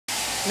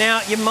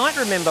Now, you might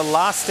remember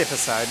last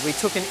episode we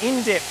took an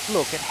in-depth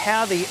look at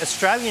how the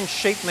Australian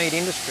sheep meat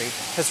industry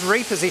has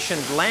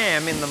repositioned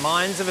lamb in the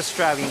minds of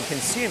Australian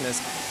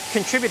consumers,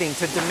 contributing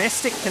to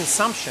domestic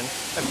consumption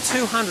of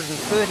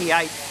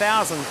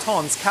 238,000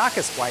 tonnes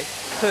carcass weight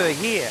per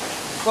year.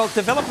 Well,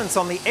 developments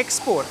on the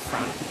export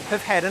front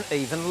have had an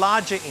even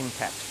larger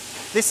impact.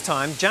 This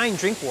time, Jane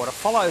Drinkwater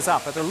follows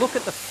up with a look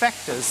at the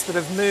factors that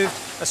have moved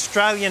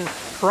Australian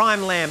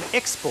prime lamb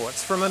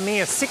exports from a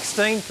mere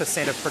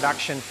 16% of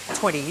production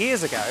 20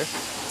 years ago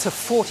to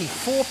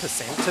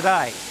 44%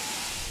 today.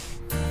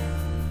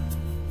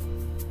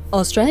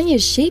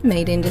 Australia's sheep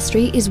meat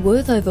industry is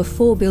worth over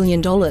 $4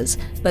 billion,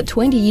 but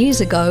 20 years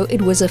ago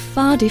it was a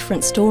far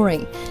different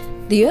story.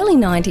 The early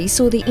 90s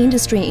saw the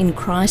industry in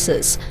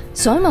crisis,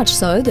 so much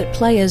so that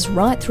players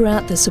right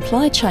throughout the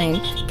supply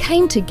chain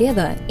came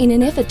together in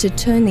an effort to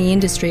turn the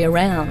industry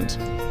around.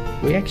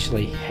 We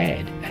actually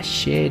had a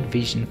shared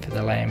vision for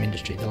the lamb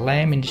industry, the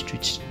lamb industry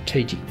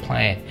strategic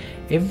plan.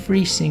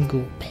 Every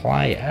single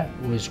player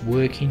was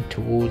working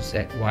towards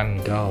that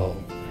one goal,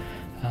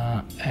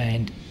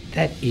 and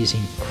that is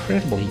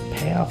incredibly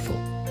powerful.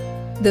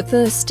 The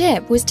first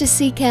step was to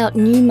seek out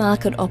new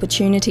market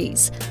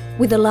opportunities.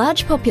 With a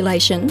large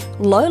population,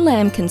 low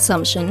lamb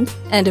consumption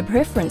and a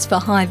preference for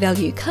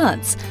high-value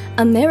cuts,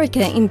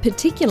 America in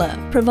particular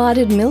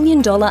provided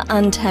million-dollar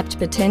untapped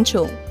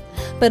potential.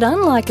 But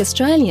unlike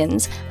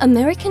Australians,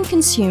 American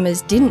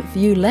consumers didn't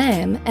view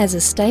lamb as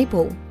a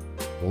staple.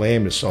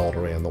 Lamb is sold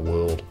around the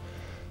world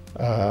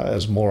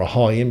as more a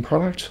high-end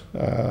product.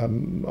 A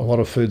lot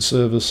of food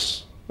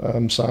service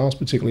sales,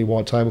 particularly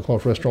white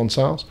tablecloth restaurant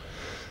sales.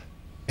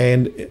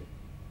 And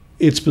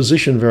it's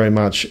positioned very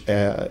much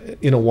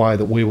in a way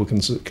that we would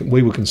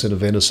consider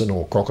venison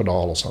or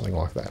crocodile or something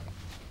like that,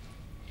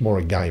 more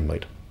a game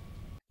meat.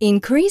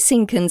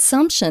 Increasing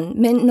consumption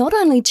meant not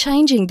only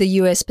changing the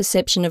US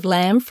perception of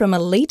lamb from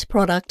elite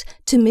product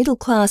to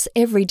middle-class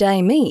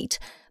everyday meat,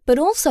 but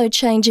also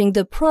changing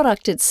the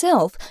product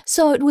itself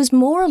so it was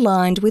more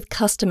aligned with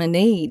customer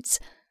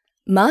needs.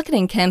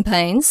 Marketing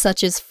campaigns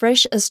such as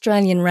Fresh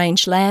Australian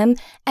Range Lamb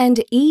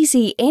and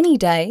Easy Any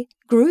Day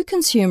grew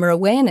consumer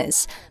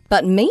awareness,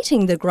 but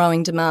meeting the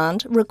growing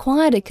demand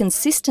required a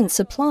consistent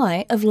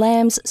supply of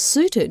lambs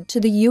suited to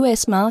the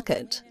US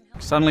market.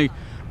 Suddenly,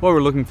 what we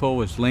were looking for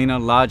was leaner,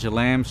 larger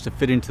lambs to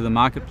fit into the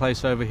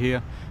marketplace over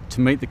here,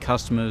 to meet the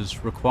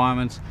customers'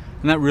 requirements,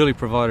 and that really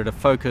provided a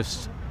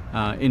focus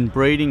in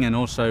breeding and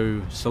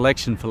also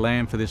selection for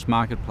lamb for this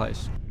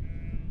marketplace.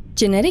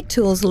 Genetic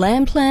Tools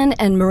Lambplan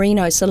and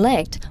Merino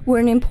Select were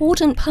an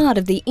important part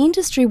of the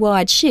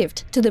industry-wide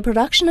shift to the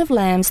production of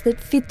lambs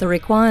that fit the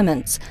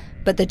requirements,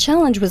 but the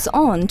challenge was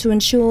on to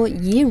ensure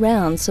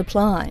year-round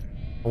supply.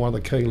 One of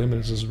the key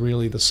limiters is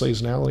really the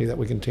seasonality that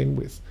we contend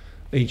with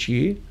each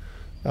year.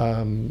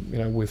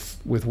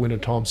 With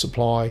wintertime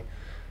supply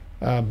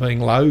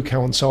being low,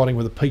 coinciding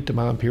with a peak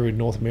demand period in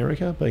North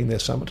America, being their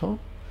summertime.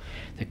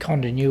 The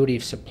continuity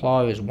of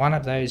supply was one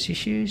of those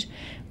issues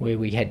where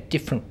we had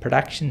different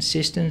production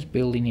systems,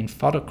 building in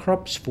fodder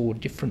crops for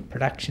different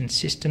production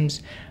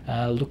systems,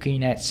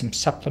 looking at some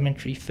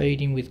supplementary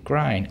feeding with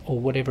grain or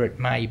whatever it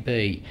may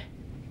be,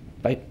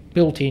 but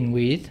built in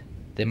with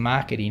the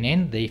marketing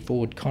end, the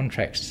forward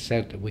contracts,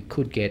 so that we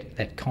could get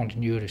that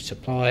continuity of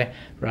supply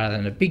rather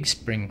than a big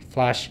spring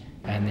flush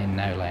and then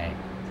no lamb.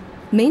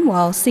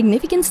 Meanwhile,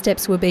 significant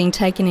steps were being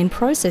taken in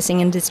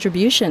processing and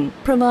distribution,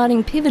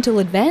 providing pivotal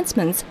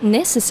advancements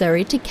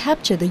necessary to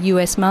capture the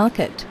US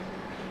market.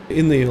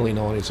 In the early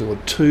 90s, there were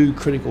two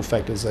critical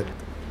factors that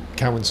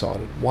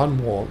coincided.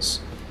 One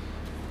was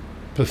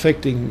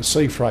perfecting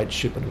sea freight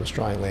shipment of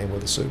Australian lamb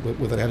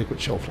with an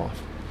adequate shelf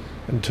life.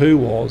 And two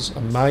was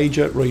a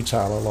major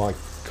retailer like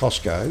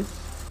Costco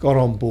got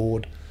on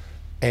board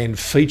and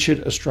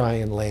featured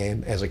Australian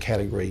lamb as a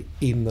category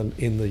in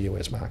the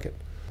US market.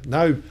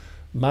 No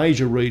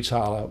major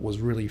retailer was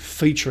really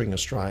featuring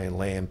Australian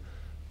lamb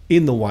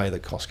in the way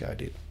that Costco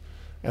did,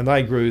 and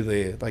they grew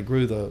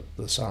the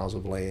sales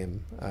of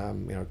lamb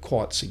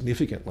quite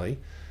significantly,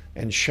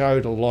 and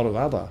showed a lot of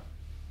other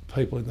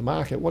people in the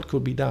market what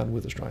could be done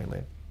with Australian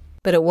lamb.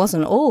 But it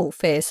wasn't all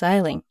fair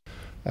sailing.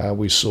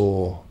 We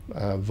saw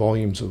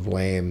volumes of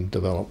lamb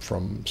develop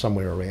from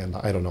somewhere around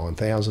 8,000 or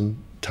 9,000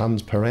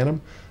 tonnes per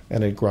annum,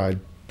 and it grew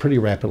pretty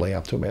rapidly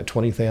up to about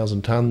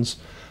 20,000 tonnes.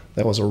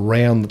 That was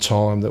around the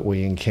time that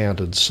we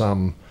encountered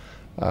some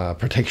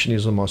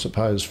protectionism, I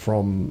suppose,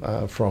 from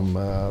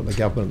the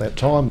government at that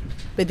time.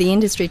 But the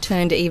industry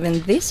turned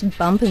even this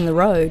bump in the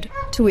road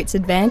to its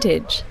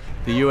advantage.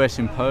 The US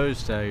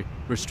imposed a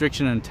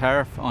restriction and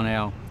tariff on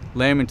our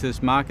lamb into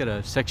this market,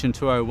 a Section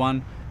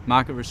 201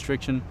 market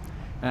restriction.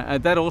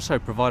 That also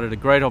provided a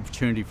great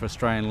opportunity for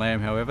Australian lamb,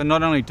 however,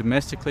 not only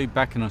domestically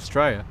back in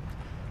Australia,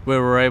 where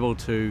we were able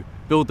to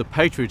build the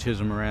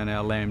patriotism around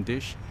our lamb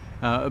dish,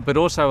 but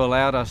also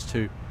allowed us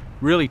to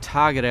really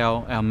target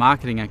our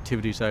marketing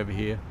activities over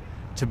here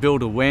to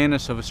build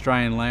awareness of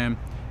Australian lamb,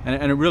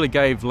 and it really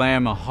gave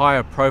lamb a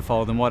higher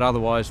profile than what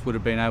otherwise would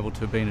have been able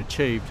to have been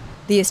achieved.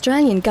 The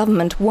Australian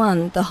government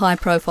won the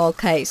high-profile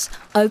case,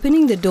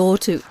 opening the door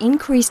to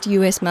increased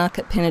US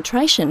market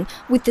penetration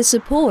with the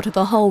support of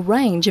a whole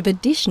range of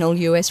additional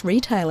US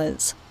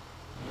retailers.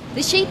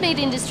 The sheepmeat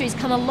industry's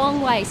come a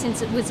long way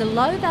since it was a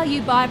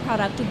low-value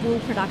byproduct of wool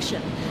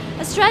production.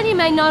 Australia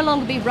may no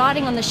longer be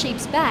riding on the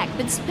sheep's back,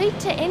 but speak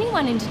to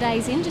anyone in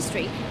today's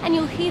industry and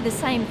you'll hear the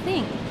same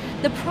thing.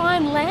 The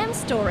prime lamb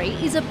story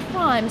is a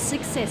prime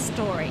success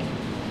story.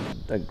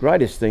 The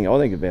greatest thing I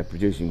think about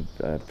producing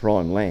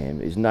prime lamb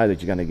is know that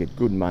you're going to get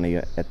good money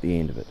at the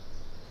end of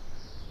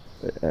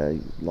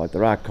it. Like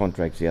there are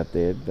contracts out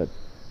there, but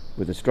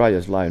with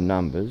Australia's low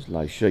numbers,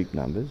 low sheep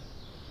numbers,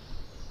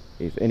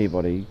 if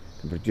anybody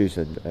can produce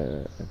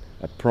a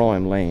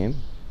prime lamb,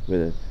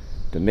 whether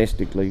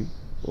domestically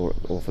or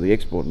for the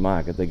export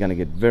market, they're going to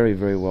get very,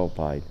 very well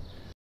paid.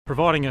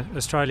 Providing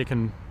Australia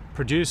can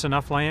produce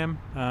enough lamb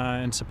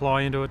and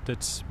supply into it,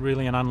 that's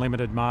really an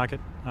unlimited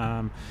market.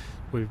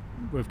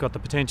 We've got the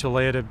potential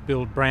there to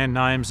build brand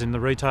names in the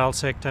retail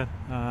sector,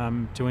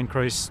 to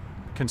increase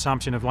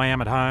consumption of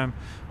lamb at home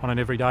on an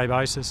everyday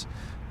basis.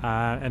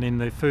 And in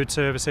the food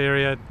service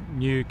area,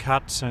 new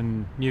cuts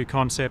and new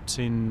concepts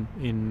in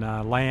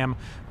lamb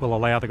will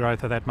allow the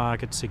growth of that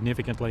market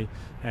significantly.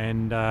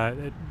 And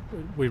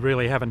we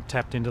really haven't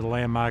tapped into the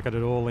lamb market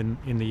at all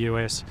in the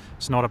US.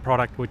 It's not a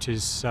product which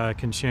is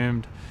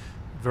consumed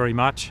very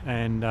much,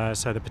 and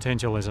so the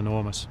potential is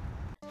enormous.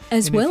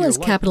 As well as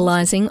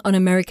capitalising on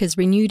America's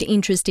renewed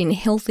interest in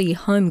healthy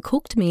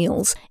home-cooked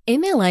meals,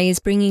 MLA is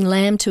bringing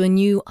lamb to a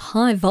new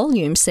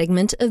high-volume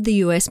segment of the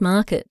US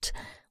market.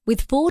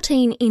 With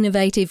 14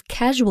 innovative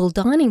casual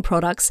dining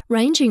products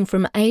ranging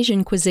from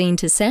Asian cuisine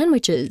to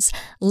sandwiches,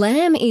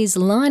 lamb is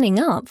lining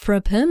up for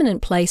a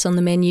permanent place on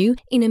the menu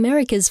in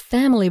America's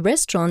family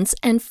restaurants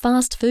and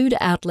fast food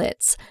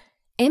outlets.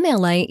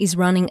 MLA is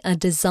running a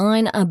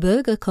Design a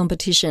Burger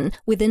competition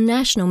with a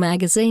national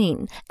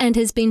magazine and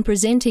has been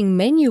presenting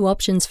menu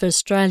options for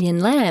Australian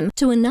lamb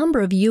to a number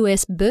of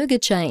US burger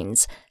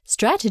chains,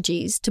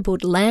 strategies to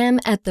put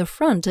lamb at the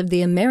front of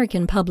the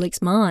American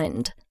public's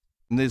mind.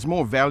 There's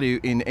more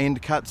value in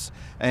end cuts,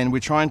 and we're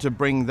trying to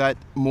bring that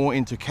more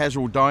into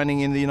casual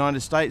dining in the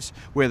United States,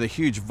 where the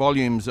huge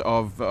volumes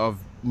of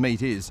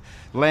meat is.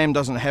 Lamb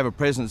doesn't have a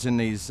presence in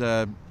these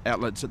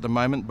outlets at the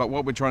moment, but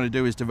what we're trying to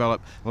do is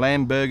develop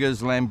lamb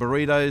burgers, lamb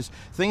burritos,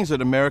 things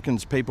that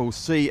Americans people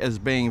see as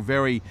being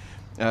very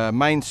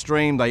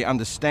mainstream. They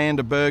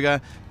understand a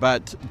burger,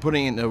 but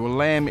putting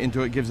lamb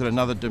into it gives it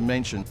another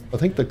dimension. I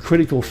think the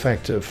critical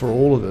factor for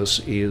all of us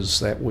is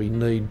that we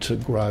need to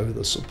grow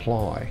the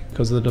supply,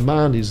 because the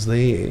demand is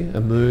there,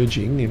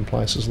 emerging in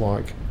places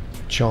like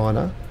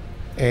China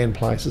and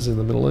places in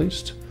the Middle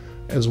East,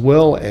 as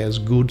well as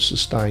good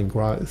sustained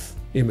growth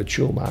in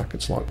mature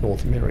markets like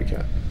North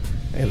America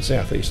and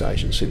Southeast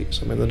Asian cities.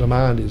 I mean, the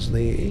demand is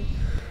there.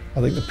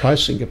 I think the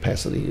processing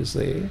capacity is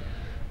there.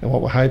 And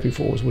what we're hoping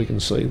for is we can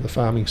see the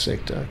farming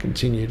sector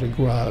continue to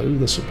grow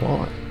the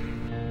supply.